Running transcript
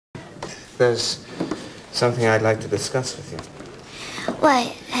there's something I'd like to discuss with you. Why,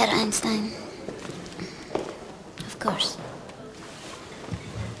 Herr Einstein? Of course.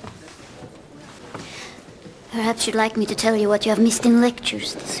 Perhaps you'd like me to tell you what you have missed in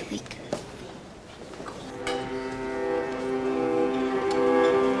lectures this week.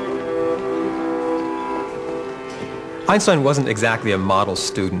 Einstein wasn't exactly a model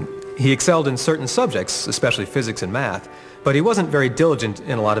student. He excelled in certain subjects, especially physics and math, but he wasn't very diligent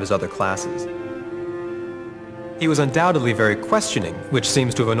in a lot of his other classes. He was undoubtedly very questioning, which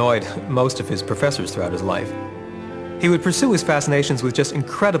seems to have annoyed most of his professors throughout his life. He would pursue his fascinations with just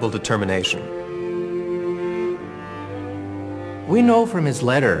incredible determination. We know from his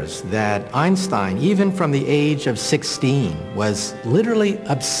letters that Einstein, even from the age of 16, was literally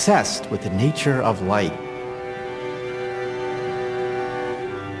obsessed with the nature of light.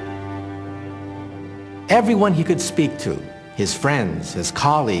 Everyone he could speak to, his friends, his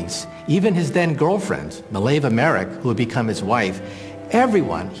colleagues, even his then girlfriend, Mileva Merrick, who would become his wife,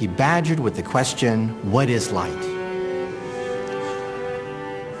 everyone he badgered with the question, what is light?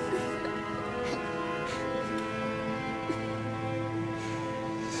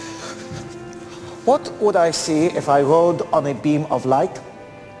 What would I see if I rode on a beam of light?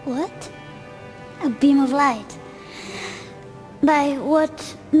 What? A beam of light? By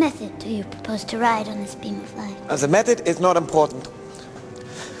what method do you propose to ride on this beam of light? The method is not important.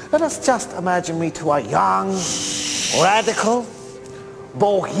 Let us just imagine we two are young, radical,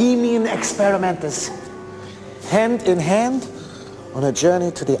 bohemian experimenters, hand in hand on a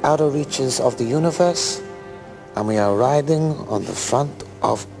journey to the outer reaches of the universe, and we are riding on the front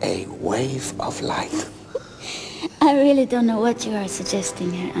of a wave of light. I really don't know what you are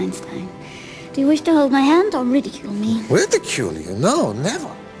suggesting, Herr Einstein. Do you wish to hold my hand or ridicule me? Ridicule you? No,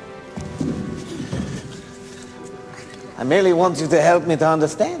 never. I merely want you to help me to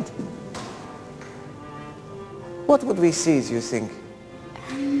understand. What would we seize, you think,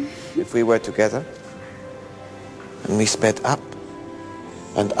 if we were together and we sped up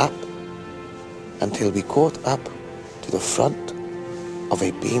and up until we caught up to the front of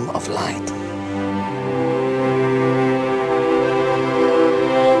a beam of light?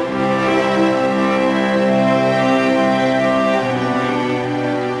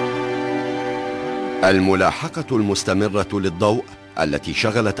 الملاحقة المستمرة للضوء التي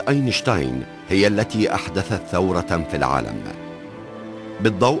شغلت اينشتاين هي التي أحدثت ثورة في العالم.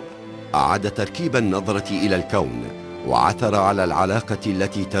 بالضوء أعاد تركيب النظرة إلى الكون وعثر على العلاقة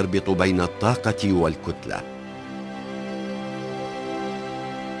التي تربط بين الطاقة والكتلة.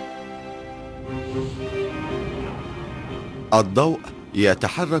 الضوء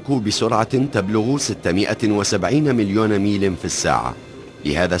يتحرك بسرعة تبلغ 670 مليون ميل في الساعة.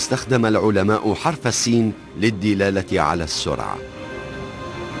 لهذا استخدم العلماء حرف السين للدلالة على السرعة.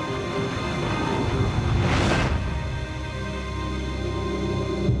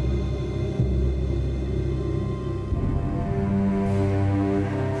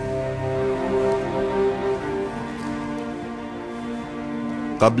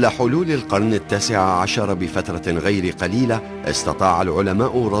 قبل حلول القرن ال19 بفترة غير قليلة استطاع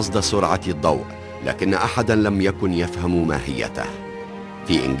العلماء رصد سرعة الضوء، لكن أحدا لم يكن يفهم ماهيته.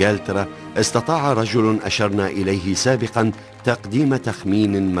 في إنجلترا استطاع رجل أشرنا إليه سابقا تقديم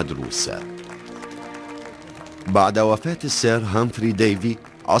تخمين مدروس. بعد وفاة السير هامفري ديفي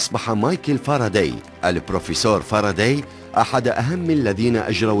أصبح مايكل فاراداي البروفيسور فاراداي أحد أهم الذين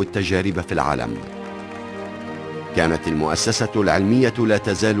أجروا التجارب في العالم. كانت المؤسسة العلمية لا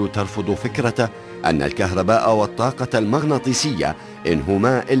تزال ترفض فكرة أن الكهرباء والطاقة المغناطيسية إن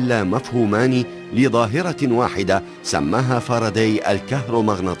هما إلا مفهومان لظاهرة واحدة سماها فاراداي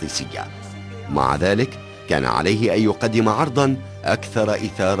الكهرومغناطيسية. مع ذلك كان عليه أن يقدم عرضا أكثر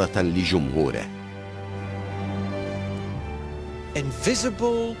إثارة لجمهوره.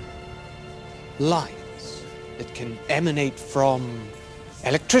 Invisible lines that can emanate from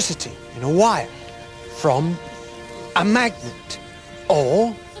electricity in a wire, from a magnet,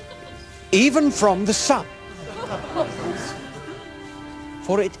 or even from the sun.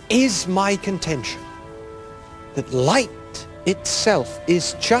 For it is my contention that light itself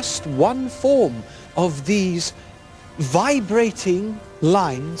is just one form of these vibrating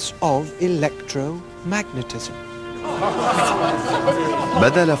lines of electromagnetism.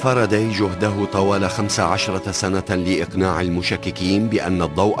 بذل فاراداي جهده طوال 15 سنة لإقناع المشككين بأن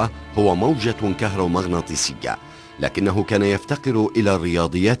الضوء هو موجة كهرومغناطيسية، لكنه كان يفتقر إلى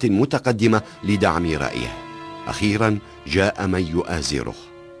الرياضيات المتقدمة لدعم رأيه. أخيرا جاء من يؤازره.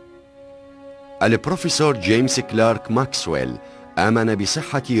 البروفيسور جيمس كلارك ماكسويل آمن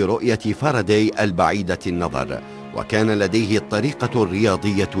بصحة رؤية فاراداي البعيدة النظر، وكان لديه الطريقة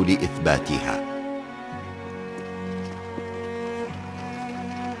الرياضية لإثباتها.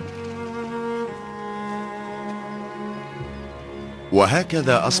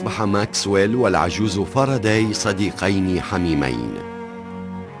 وهكذا أصبح ماكسويل والعجوز فاراداي صديقين حميمين.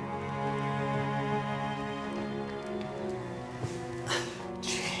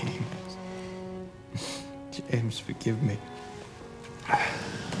 James, forgive me.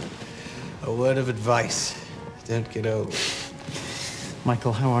 A word of advice. Don't get old.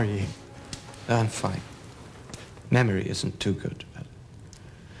 Michael, how are you? I'm fine. Memory isn't too good.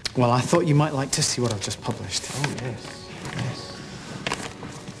 Well, I thought you might like to see what I've just published. Oh, yes. Yes.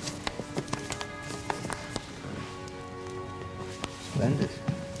 Splendid.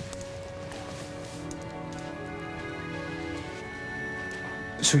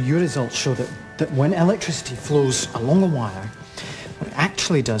 So your results show that when electricity flows along a wire, what it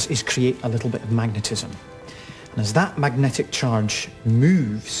actually does is create a little bit of magnetism. And as that magnetic charge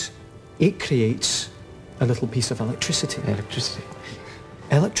moves, it creates a little piece of electricity.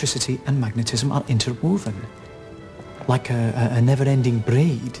 Electricity and magnetism are interwoven, like a never-ending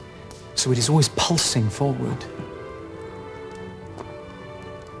braid. So it is always pulsing forward.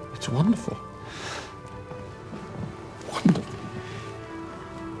 It's wonderful. Wonderful.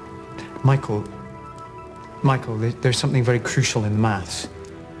 Michael, there's something very crucial in the maths.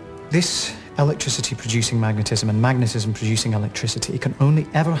 This electricity producing magnetism and magnetism producing electricity, it can only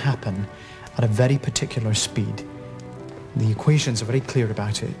ever happen at a very particular speed. The equations are very clear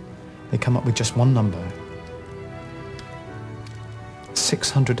about it. They come up with just one number.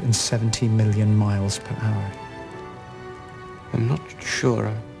 670 million miles per hour. I'm not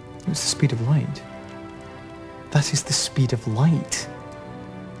sure. It's the speed of light. That is the speed of light.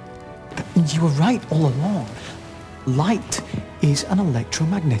 You were right all along. Light is an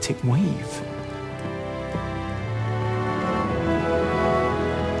electromagnetic wave.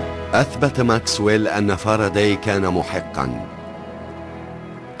 أثبت ماكسويل أن فاراداي كان محقا.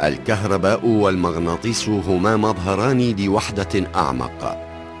 الكهرباء والمغناطيس هما مظهران لوحدة أعمق،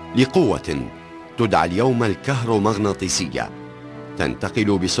 لقوة تدعى اليوم الكهرومغناطيسية،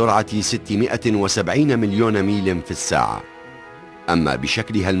 تنتقل بسرعة 670 مليون ميل في الساعة. أما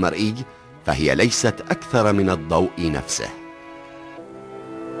بشكلها المرئي فهي ليست أكثر من الضوء نفسه.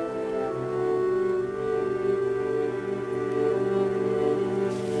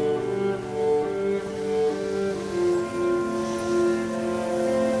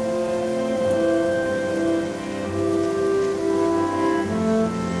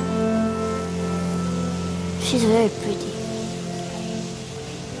 She's very pretty.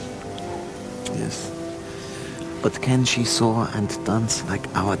 Yes. But can she soar and dance like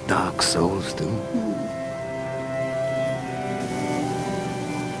our dark souls do?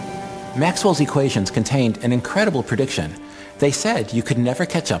 Maxwell's equations contained an incredible prediction. They said you could never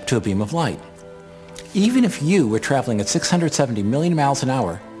catch up to a beam of light. Even if you were traveling at 670 million miles an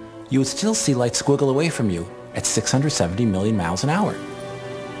hour, you would still see light squiggle away from you at 670 million miles an hour.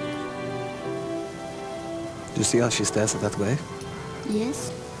 Do you see how she stares at that wave?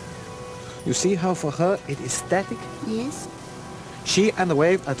 Yes, You see how for her it is static? yes. She and the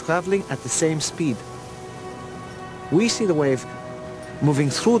wave are traveling at the same speed. We see the wave moving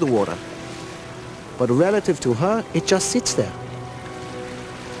through the water, but relative to her, it just sits there.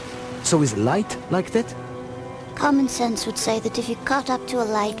 So is light like that? Common sense would say that if you caught up to a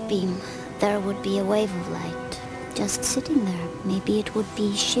light beam, there would be a wave of light just sitting there. Maybe it would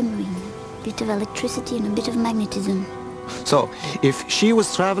be shimmering, a bit of electricity and a bit of magnetism. So if she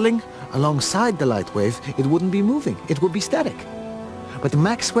was traveling alongside the light wave, it wouldn't be moving. It would be static. But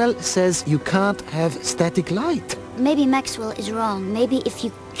Maxwell says you can't have static light. Maybe Maxwell is wrong. Maybe if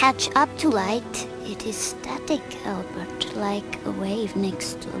you catch up to light, it is static, Albert, like a wave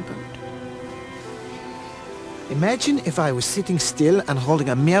next to a boat. Imagine if I was sitting still and holding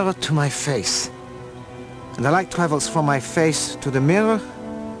a mirror to my face. And the light travels from my face to the mirror,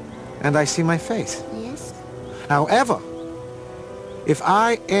 and I see my face. Yes? However, if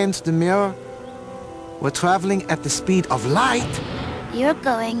I and the mirror were traveling at the speed of light... You're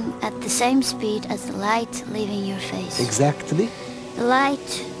going at the same speed as the light leaving your face. Exactly. The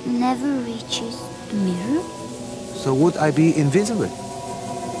light never reaches the mirror. So would I be invisible?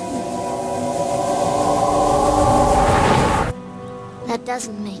 That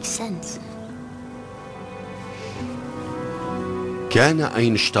doesn't make sense. كان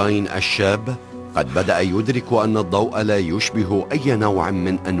اينشتاين الشاب قد بدأ يدرك أن الضوء لا يشبه أي نوع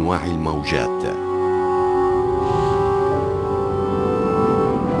من أنواع الموجات.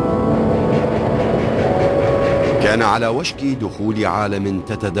 كان على وشك دخول عالم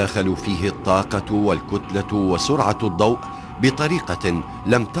تتداخل فيه الطاقة والكتلة وسرعة الضوء بطريقة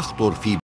لم تخطر في